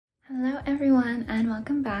everyone, and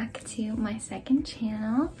welcome back to my second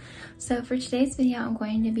channel. So for today's video, I'm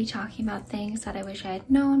going to be talking about things that I wish I had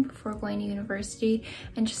known before going to university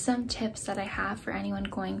and just some tips that I have for anyone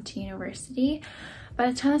going to university. By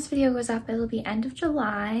the time this video goes up, it'll be end of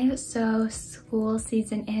July, so school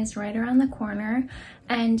season is right around the corner.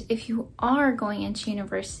 And if you are going into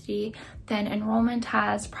university, then enrollment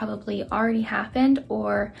has probably already happened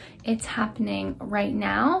or it's happening right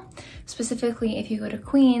now. Specifically, if you go to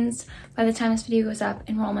Queens, by the time this video goes up,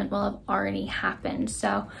 enrollment will have already happened.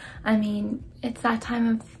 So, I mean, it's that time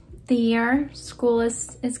of the year, school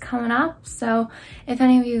is coming up. So if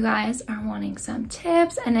any of you guys are wanting some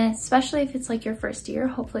tips, and especially if it's like your first year,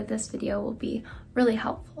 hopefully this video will be really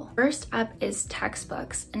helpful. First up is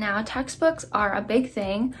textbooks. Now textbooks are a big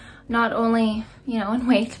thing, not only, you know, in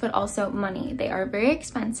weight, but also money. They are very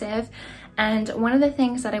expensive. And one of the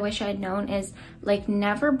things that I wish I had known is, like,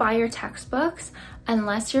 never buy your textbooks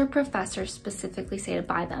unless your professor specifically say to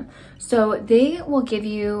buy them. So they will give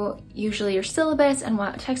you usually your syllabus and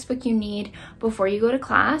what textbook you need before you go to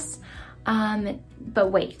class.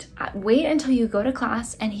 But wait until you go to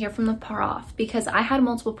class and hear from the prof, because I had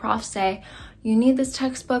multiple profs say, you need this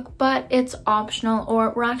textbook, but it's optional,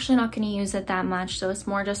 or we're actually not going to use it that much, so it's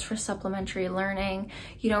more just for supplementary learning.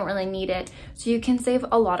 You don't really need it. So you can save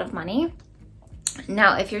a lot of money.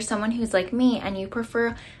 Now, if you're someone who's like me and you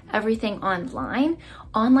prefer everything online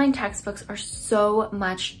textbooks are so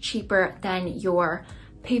much cheaper than your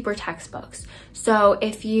paper textbooks. So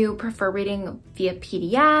if you prefer reading via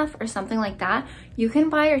PDF or something like that, you can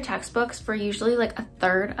buy your textbooks for usually like a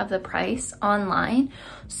third of the price online.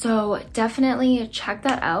 So definitely check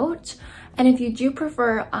that out. And if you do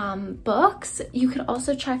prefer books, you could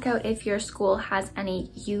also check out if your school has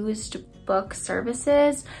any used book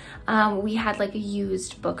services. We had like a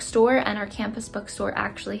used bookstore, and our campus bookstore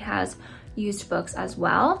actually has used books as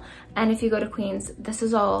well. And if you go to Queens, this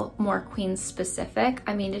is all more Queens specific.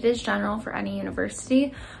 I mean, it is general for any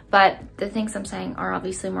university, but the things I'm saying are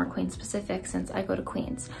obviously more Queens specific since I go to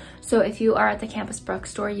Queens. So if you are at the campus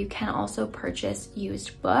bookstore, you can also purchase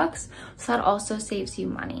used books, so that also saves you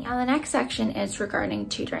money. Now the next section is regarding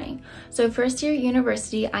tutoring. So first year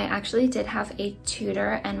university, I actually did have a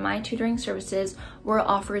tutor, and my tutoring services were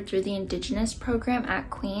offered through the Indigenous program at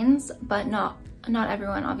Queens, but not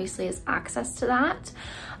everyone obviously has access to that.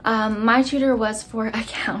 My tutor was for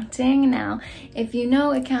accounting. Now, if you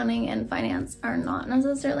know, accounting and finance are not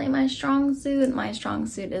necessarily my strong suit. My strong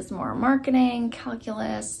suit is more marketing,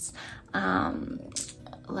 calculus,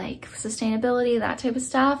 like sustainability, that type of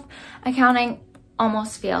stuff. Accounting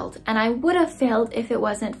almost failed, and I would have failed if it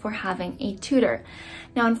wasn't for having a tutor.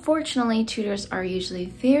 Now, unfortunately, tutors are usually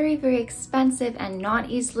very, very expensive and not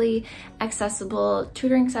easily accessible.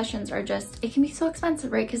 Tutoring sessions are just, it can be so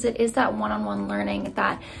expensive, right? Because it is that one-on-one learning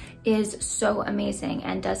that is so amazing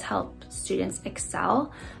and does help students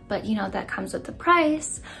excel. But you know, that comes with the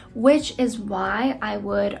price, which is why I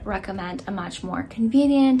would recommend a much more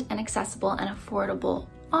convenient and accessible and affordable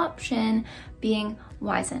option being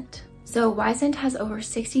Wisent. So Wisent has over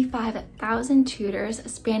 65,000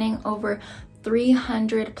 tutors spanning over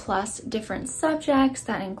 300 plus different subjects.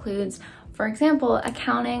 That includes, for example,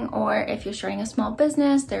 accounting, or if you're starting a small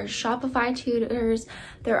business, there's Shopify tutors.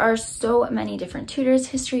 There are so many different tutors,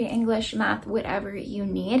 history, English, math, whatever you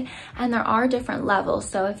need. And there are different levels.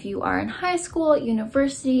 So if you are in high school,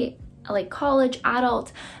 university, like college,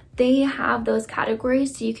 adult, they have those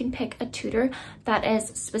categories, so you can pick a tutor that is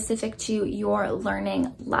specific to your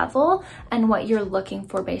learning level and what you're looking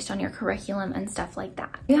for based on your curriculum and stuff like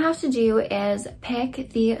that. What you have to do is pick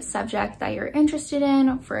the subject that you're interested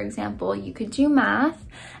in. For example, you could do math,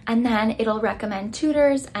 and then it'll recommend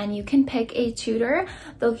tutors, and you can pick a tutor.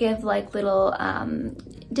 They'll give like little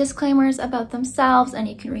disclaimers about themselves, and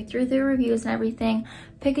you can read through the reviews and everything.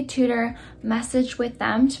 Pick a tutor, message with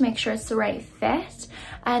them to make sure it's the right fit,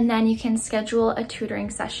 and then you can schedule a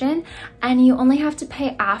tutoring session, and you only have to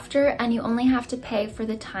pay after, and you only have to pay for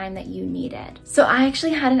the time that you need it. So I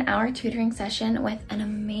actually had an hour tutoring session with an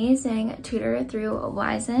amazing tutor through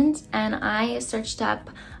Wisent, and I searched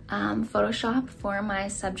up Photoshop for my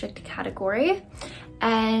subject category,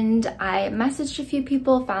 and I messaged a few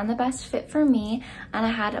people, found the best fit for me, and I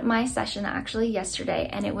had my session actually yesterday,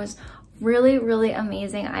 and it was really, really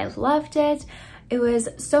amazing. I loved it. It was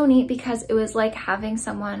so neat because it was like having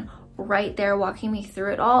someone right there walking me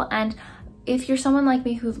through it all. And if you're someone like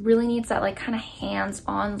me who really needs that like kind of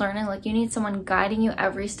hands-on learning, like you need someone guiding you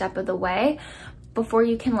every step of the way before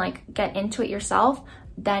you can like get into it yourself,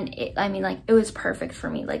 then it was perfect for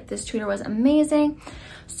me. Like, this tutor was amazing.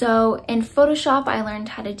 So in Photoshop, I learned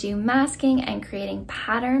how to do masking and creating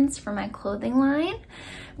patterns for my clothing line,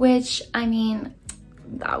 which, I mean,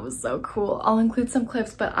 that was so cool. I'll include some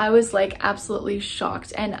clips, but I was like absolutely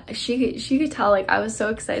shocked, and she could tell like I was so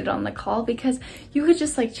excited on the call because you could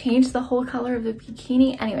just like change the whole color of the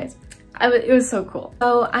bikini. Anyways, it was so cool.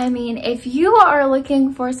 So I mean, if you are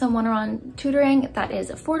looking for some one-on-one tutoring that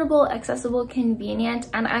is affordable, accessible, convenient,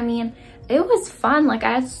 and I mean, it was fun. Like,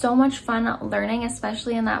 I had so much fun learning,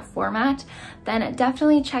 especially in that format, then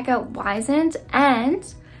definitely check out Wyzant.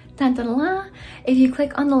 And if you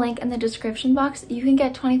click on the link in the description box, you can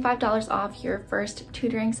get $25 off your first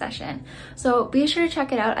tutoring session. So be sure to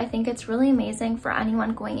check it out. I think it's really amazing for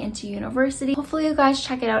anyone going into university. Hopefully you guys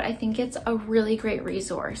check it out. I think it's a really great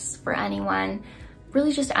resource for anyone,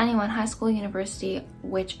 really just anyone, high school, university,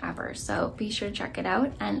 whichever. So be sure to check it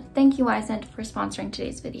out. And thank you, Wyzant, for sponsoring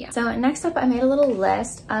today's video. So next up, I made a little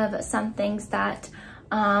list of some things that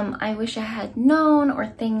I wish I had known, or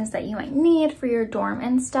things that you might need for your dorm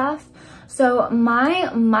and stuff. So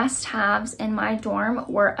my must-haves in my dorm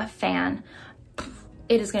were a fan.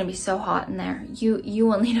 It is going to be so hot in there. You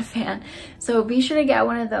will need a fan. So be sure to get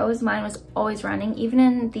one of those. Mine was always running, even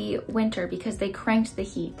in the winter, because they cranked the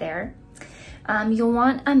heat there. You'll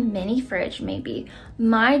want a mini fridge, maybe.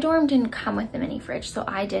 My dorm didn't come with a mini fridge, so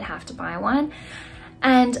I did have to buy one.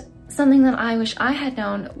 And something that I wish I had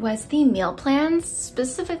known was the meal plans,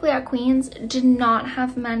 specifically at Queen's, did not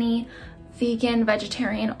have many vegan,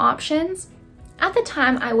 vegetarian options. At the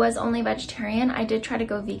time, I was only vegetarian. I did try to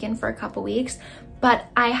go vegan for a couple weeks, but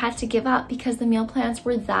I had to give up because the meal plans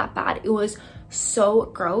were that bad. It was so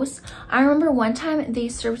gross. I remember one time they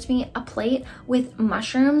served me a plate with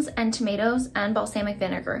mushrooms and tomatoes and balsamic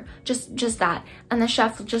vinegar, just that. And the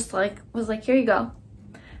chef just like was like, here you go.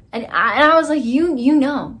 And I was like, you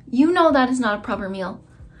know that is not a proper meal.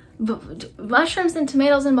 Mushrooms and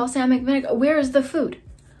tomatoes and balsamic vinegar, where is the food?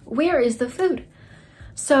 Where is the food?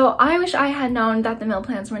 So I wish I had known that the meal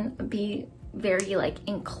plans wouldn't be very like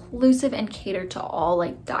inclusive and catered to all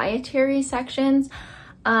like dietary sections.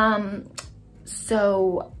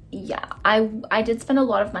 So yeah, I did spend a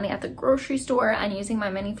lot of money at the grocery store and using my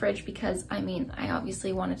mini fridge because I mean, I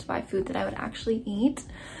obviously wanted to buy food that I would actually eat.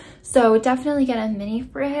 So definitely get a mini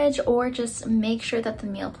fridge, or just make sure that the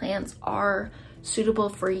meal plans are suitable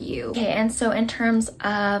for you. Okay, and so in terms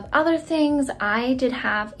of other things, I did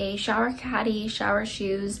have a shower caddy, shower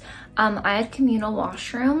shoes. I had communal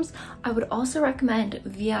washrooms. I would also recommend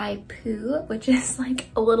VI Poo, which is like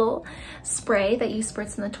a little spray that you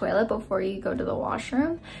spritz in the toilet before you go to the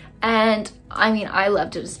washroom. And I mean, I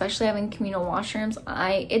loved it, especially having communal washrooms.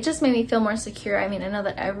 It just made me feel more secure. I mean, I know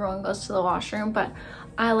that everyone goes to the washroom, but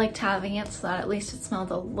I liked having it so that at least it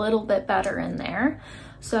smelled a little bit better in there.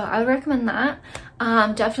 So I would recommend that.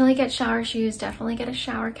 Definitely get shower shoes, definitely get a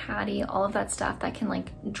shower caddy, all of that stuff that can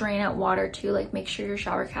like drain out water too. Like, make sure your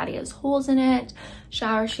shower caddy has holes in it.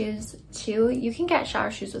 Shower shoes too. You can get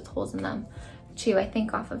shower shoes with holes in them too, I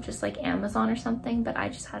think off of just like Amazon or something, but I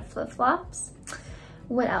just had flip-flops.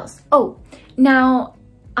 What else? Oh, now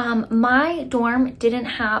my dorm didn't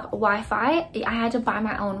have Wi-Fi. I had to buy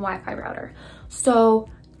my own Wi-Fi router. So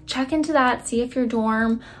check into that, see if your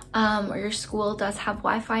dorm or your school does have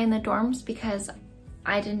Wi-Fi in the dorms, because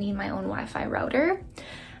I didn't need my own Wi-Fi router.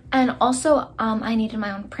 And also I needed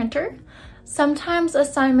my own printer. Sometimes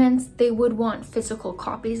assignments they would want physical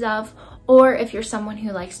copies of, or if you're someone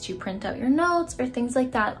who likes to print out your notes or things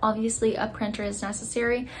like that, obviously a printer is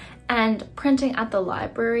necessary. And printing at the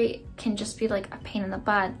library can just be like a pain in the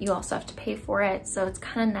butt. You also have to pay for it, so it's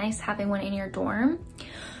kind of nice having one in your dorm.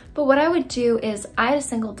 But what I would do is, I had a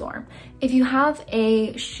single dorm. If you have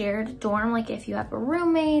a shared dorm, like if you have a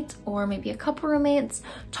roommate or maybe a couple roommates,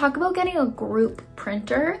 talk about getting a group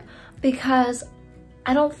printer, because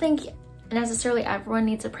I don't think necessarily everyone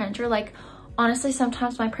needs a printer. Like, honestly,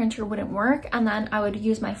 sometimes my printer wouldn't work, and then I would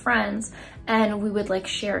use my friends and we would like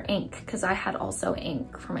share ink, because I had also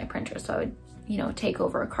ink for my printer, so I would, you know, take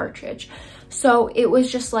over a cartridge. So it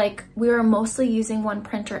was just like we were mostly using one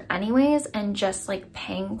printer anyways and just like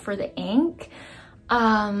paying for the ink.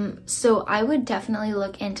 So I would definitely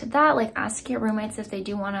look into that. Like, ask your roommates if they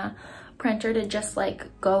do want a printer to just like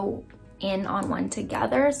go in on one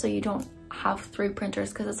together, so you don't have 3 printers,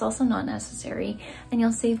 because it's also not necessary and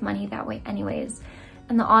you'll save money that way anyways.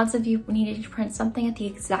 And the odds of you needing to print something at the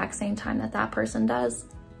exact same time that that person does,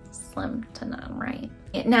 slim to none, right?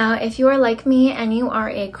 Now, if you are like me and you are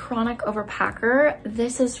a chronic overpacker,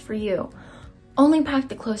 this is for you. Only pack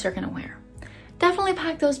the clothes you're gonna wear. definitely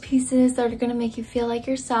pack those pieces that are gonna make you feel like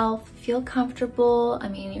yourself, feel comfortable. I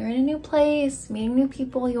mean, you're in a new place, meeting new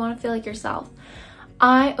people, you wanna feel like yourself.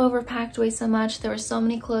 I overpacked way so much. There were so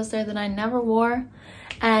many clothes there that I never wore,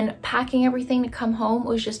 and packing everything to come home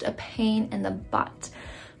was just a pain in the butt.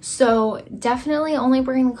 So definitely only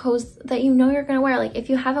bring the clothes that you know you're gonna wear. Like if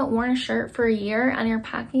you haven't worn a shirt for a year and you're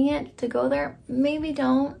packing it to go there, maybe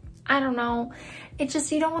don't. I don't know. It's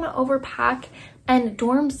just, you don't wanna overpack, and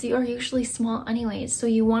dorms are usually small anyways, so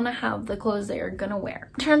you wanna have the clothes that you're gonna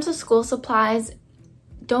wear. In terms of school supplies,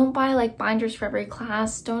 don't buy like binders for every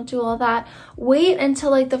class. Don't do all that. Wait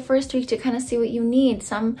until like the first week to kind of see what you need.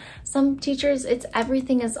 Some teachers,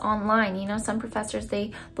 everything is online. You know, some professors,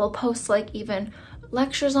 they'll post like even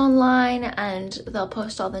lectures online, and they'll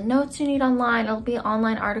post all the notes you need online. It'll be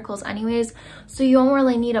online articles anyways, so you won't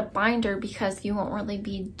really need a binder because you won't really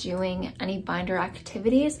be doing any binder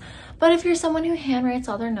activities. But if you're someone who handwrites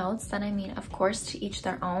all their notes, then I mean, of course, to each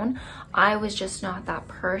their own. I was just not that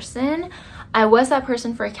person. I was that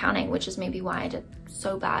person for accounting, which is maybe why I did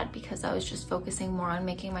so bad, because I was just focusing more on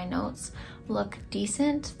making my notes look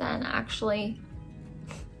decent than actually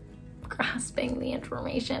grasping the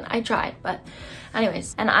information. I tried, but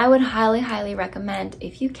anyways. And I would highly recommend,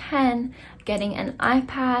 if you can, getting an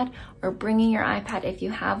iPad or bringing your iPad if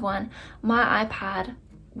you have one. My iPad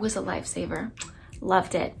was a lifesaver.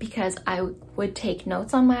 Loved it, because I would take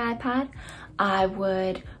notes on my iPad. I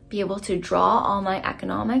would be able to draw all my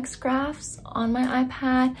economics graphs on my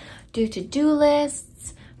iPad, do to-do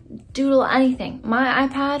lists, doodle anything. My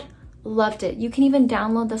iPad, loved it. You can even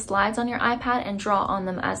download the slides on your iPad and draw on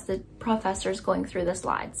them as the professor's going through the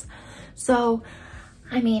slides. So,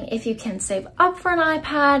 I mean, if you can save up for an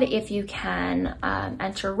iPad, if you can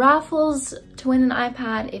enter raffles to win an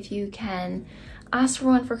iPad, if you can ask for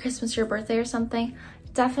one for Christmas or your birthday or something,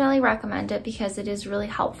 definitely recommend it, because it is really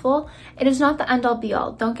helpful. It is not the end all be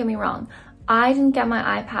all, don't get me wrong. I didn't get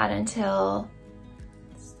my iPad until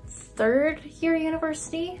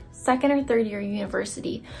second or third year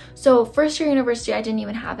university. So first year university, I didn't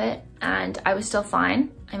even have it, and I was still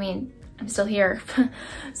fine. I mean, I'm still here.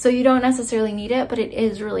 So you don't necessarily need it, but it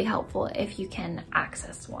is really helpful if you can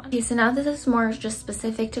access one. Okay, so now this is more just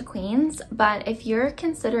specific to Queens, but if you're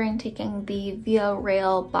considering taking the Via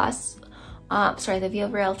Rail bus, the Via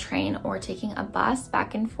Rail train, or taking a bus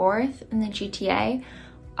back and forth in the GTA,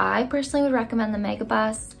 I personally would recommend the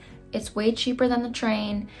Megabus. It's way cheaper than the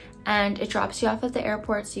train, and it drops you off at the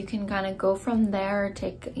airport, so you can kind of go from there, or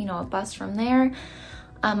take, you know, a bus from there.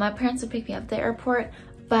 My parents would pick me up at the airport,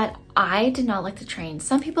 but I did not like the train.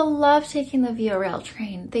 Some people love taking the Via Rail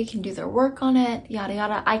train. They can do their work on it, yada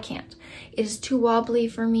yada. I can't. It is too wobbly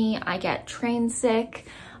for me. I get train sick.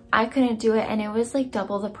 I couldn't do it, and it was like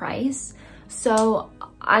double the price. So,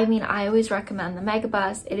 I mean, I always recommend the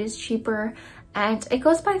Megabus. It is cheaper, and it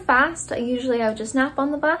goes by fast. I would just nap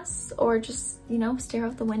on the bus, or just, you know, stare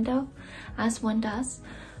out the window, as one does.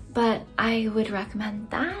 But I would recommend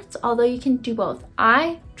that, although you can do both.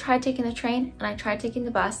 I tried taking the train and I tried taking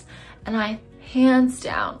the bus, and I hands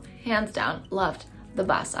down, loved the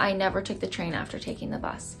bus. I never took the train after taking the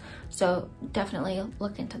bus. So definitely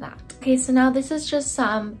look into that. Okay, so now this is just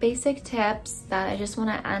some basic tips that I just want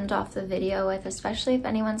to end off the video with, especially if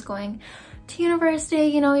anyone's going to university.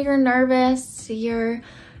 You know, you're nervous,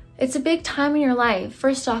 it's a big time in your life.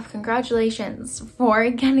 First off, congratulations for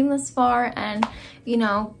getting this far and, you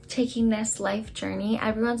know, taking this life journey.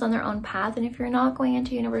 Everyone's on their own path, and if you're not going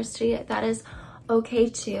into university, that is okay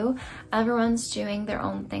too. Everyone's doing their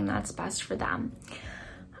own thing that's best for them.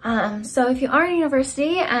 So if you are in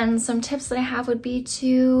university, and some tips that I have would be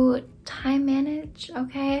to time manage,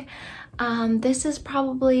 okay? This is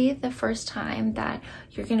probably the first time that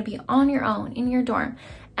you're gonna be on your own in your dorm,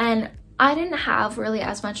 and I didn't have really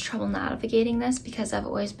as much trouble navigating this because I've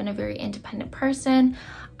always been a very independent person.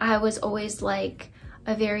 I was always like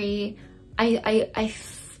a very, I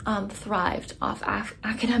thrived off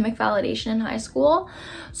academic validation in high school.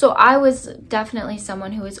 So I was definitely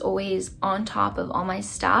someone who was always on top of all my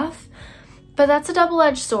stuff. But that's a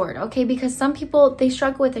double-edged sword, okay? Because some people, they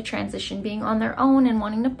struggle with the transition, being on their own and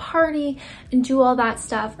wanting to party and do all that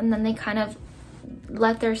stuff, and then they kind of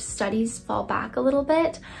let their studies fall back a little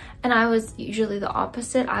bit. And I was usually the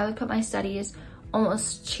opposite. I would put my studies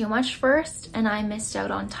almost too much first, and I missed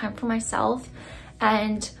out on time for myself.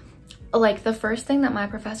 And like, the first thing that my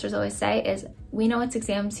professors always say is, we know it's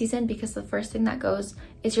exam season because the first thing that goes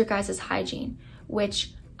is your guys' hygiene,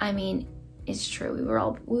 which, I mean, is true.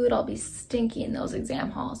 We would all be stinky in those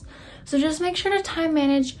exam halls. So just make sure to time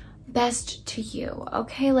manage best to you,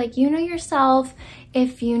 okay? Like, you know yourself.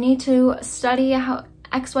 If you need to study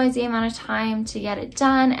XYZ amount of time to get it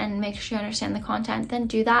done and make sure you understand the content, then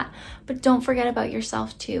do that. But don't forget about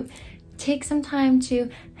yourself too. Take some time to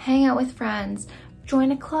hang out with friends,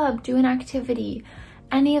 join a club, do an activity,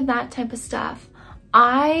 any of that type of stuff.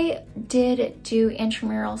 I did do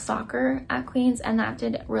intramural soccer at Queen's, and that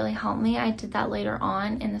did really help me. I did that later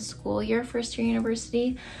on in the school year, first year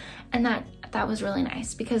university, and that was really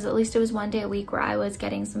nice because at least it was one day a week where I was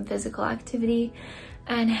getting some physical activity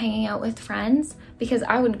and hanging out with friends, because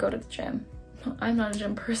I wouldn't go to the gym. I'm not a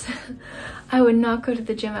gym person. I would not go to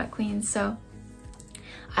the gym at Queen's, so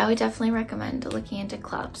I would definitely recommend looking into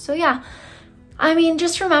clubs. So yeah, I mean,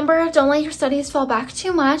 just remember, don't let your studies fall back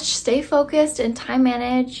too much. Stay focused and time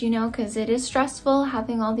manage, you know, because it is stressful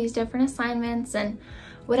having all these different assignments and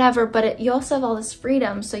whatever, but you also have all this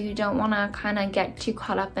freedom, so you don't want to kind of get too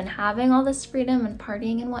caught up in having all this freedom and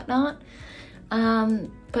partying and whatnot.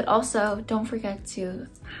 But also, don't forget to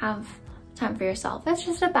have time for yourself. It's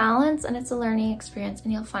just a balance and it's a learning experience,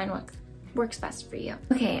 and you'll find what works best for you.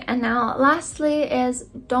 Okay, and now lastly is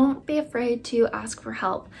don't be afraid to ask for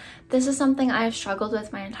help. This is something I have struggled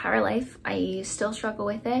with my entire life. I still struggle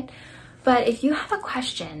with it. But if you have a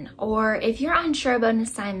question, or if you're unsure about an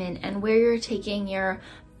assignment and where you're taking your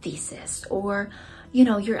thesis, or you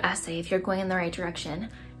know, your essay, if you're going in the right direction,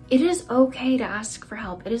 it is okay to ask for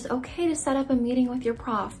help. It is okay to set up a meeting with your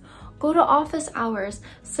prof. Go to office hours,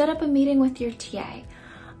 set up a meeting with your TA.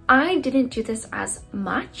 I didn't do this as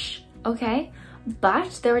much, okay?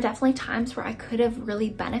 But there were definitely times where I could have really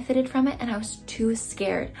benefited from it, and I was too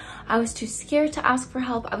scared. I was too scared to ask for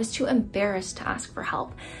help. I was too embarrassed to ask for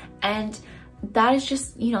help. And that is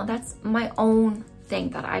just, you know, that's my own thing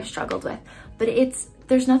that I've struggled with. But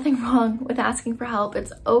there's nothing wrong with asking for help.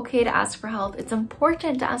 It's okay to ask for help. It's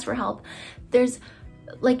important to ask for help.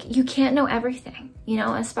 Like, you can't know everything, you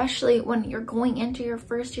know, especially when you're going into your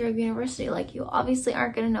first year of university. Like, you obviously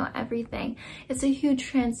aren't going to know everything. It's a huge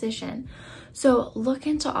transition. So look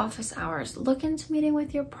into office hours, look into meeting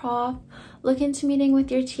with your prof, look into meeting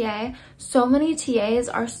with your TA. So many TAs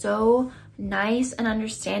are so nice and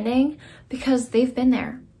understanding because they've been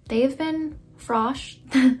there. They've been froshed.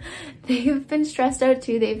 They've been stressed out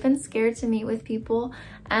too. They've been scared to meet with people,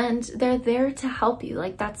 and they're there to help you.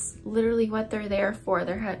 Like, that's literally what they're there for.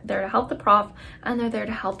 They're there to help the prof, and they're there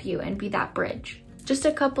to help you and be that bridge. Just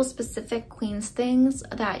a couple specific Queen's things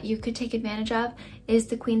that you could take advantage of is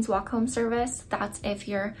the Queen's walk home service. That's if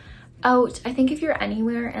you're out, I think if you're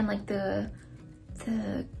anywhere in like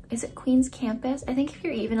is it Queen's campus? I think if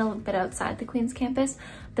you're even a little bit outside the Queen's campus,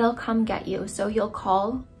 they'll come get you. So you'll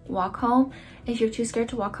call walk home if you're too scared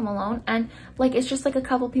to walk home alone, and like, it's just like a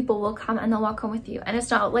couple people will come and they'll walk home with you, and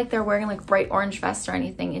it's not like they're wearing like bright orange vests or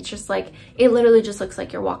anything. It's just like, it literally just looks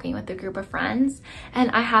like you're walking with a group of friends.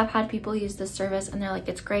 And I have had people use this service and they're like,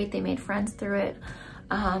 it's great, they made friends through it,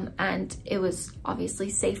 and it was obviously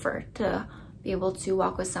safer to be able to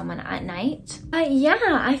walk with someone at night. But yeah,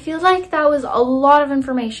 I feel like that was a lot of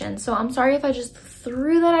information, so I'm sorry if I just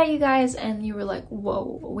threw that at you guys and you were like,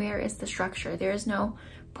 whoa, where is the structure? There is no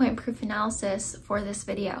point proof analysis for this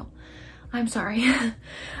video. I'm sorry.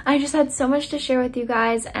 I just had so much to share with you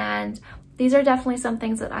guys, and these are definitely some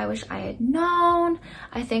things that I wish I had known.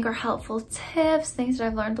 I think are helpful tips, things that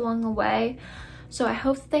I've learned along the way. So I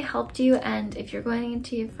hope that they helped you, and if you're going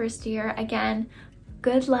into your first year, again,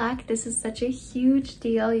 good luck. This is such a huge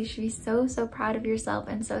deal. You should be so, so proud of yourself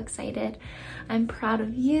and so excited. I'm proud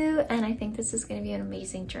of you, and I think this is going to be an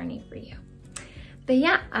amazing journey for you. But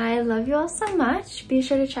yeah, I love you all so much. Be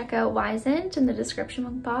sure to check out Wisent in the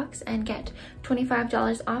description box and get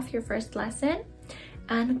 $25 off your first lesson.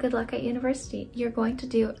 And good luck at university. You're going to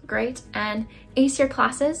do great and ace your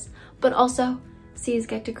classes, but also C's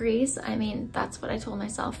get degrees. I mean, that's what I told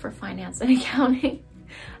myself for finance and accounting.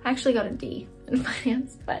 I actually got a D in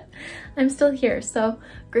finance, but I'm still here. So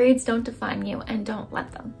grades don't define you, and don't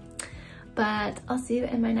let them. But I'll see you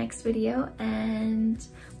in my next video, and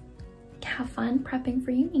have fun prepping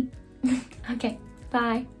for uni. Okay,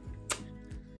 bye.